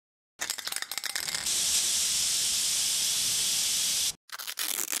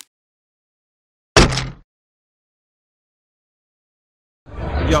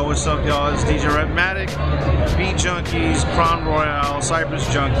Yo, what's up, y'all? It's DJ Redmatic, Beat Junkies, Crown Royale, Cypress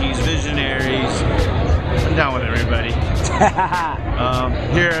Junkies, Visionaries. I'm down with everybody.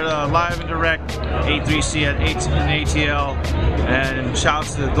 Here live and direct, A3C at ATL, and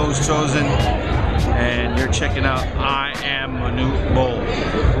shouts to those chosen. And you're checking out I Am Manute Bol.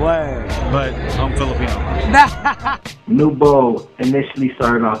 Word. But I'm Filipino. Manute Bol initially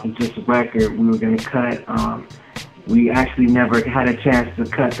started off as just a record we were going to cut. We actually never had a chance to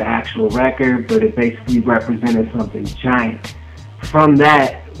cut the actual record, but it basically represented something giant. From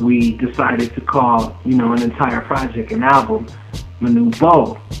that, we decided to call, an entire project, an album, Manute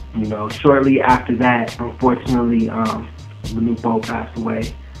Bol. Shortly after that, unfortunately, Manute Bol passed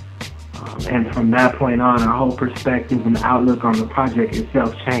away. And from that point on, our whole perspective and outlook on the project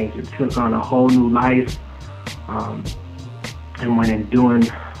itself changed. It took on a whole new life. And when in doing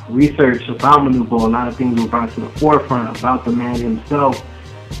research about Manute Bol, a lot of things were brought to the forefront about the man himself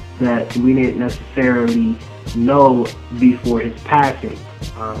that we didn't necessarily know before his passing.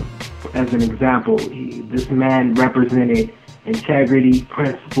 As an example, this man represented integrity,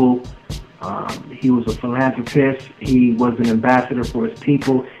 principle. He was a philanthropist. He was an ambassador for his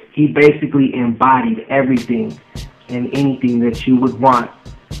people. He basically embodied everything and anything that you would want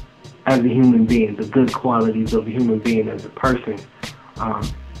as a human being, the good qualities of a human being as a person.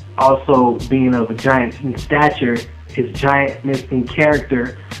 Also, being of a giant in stature, his giantness in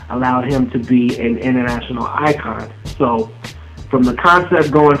character allowed him to be an international icon. So, from the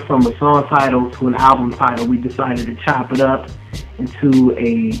concept going from a song title to an album title, we decided to chop it up into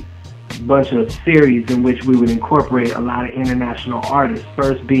a bunch of series in which we would incorporate a lot of international artists.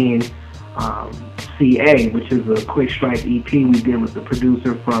 First being CA, which is a quick strike EP we did with the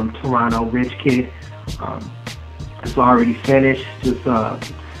producer from Toronto, Rich Kid. It's already finished, just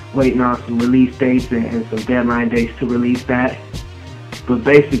waiting on some release dates and some deadline dates to release that. But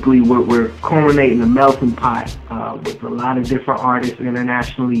basically, we're culminating the melting pot with a lot of different artists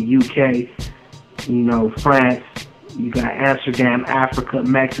internationally, UK, France, you got Amsterdam, Africa,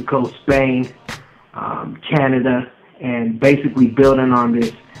 Mexico, Spain, Canada, and basically building on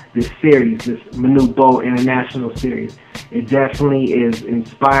this series, this Manute Bol International series. It definitely is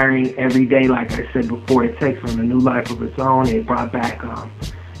inspiring every day. Like I said before, it takes on a new life of its own. It brought back, a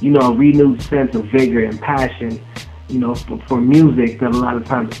renewed sense of vigor and passion, for music that a lot of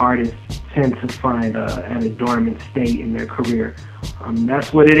times artists tend to find at a dormant state in their career.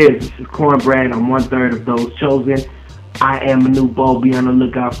 That's what it is. This is Kornbread. I'm 1/3 of those chosen. I Am Manute Bol. Be on the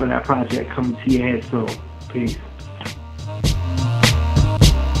lookout for that project coming to your head soon. Peace.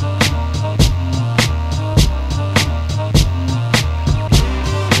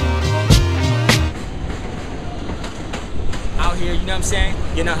 Out here, you know what I'm saying?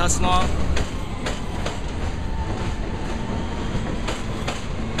 You're not hustling.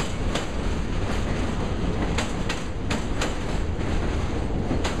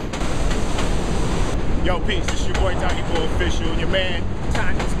 Yo, peace, this is your boy DonnieBö Official and your man,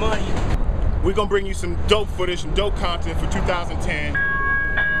 Time is money. we're gonna bring you some dope footage, some dope content for 2010.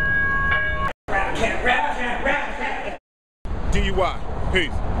 Rap, can't rap. DUI,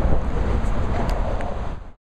 peace.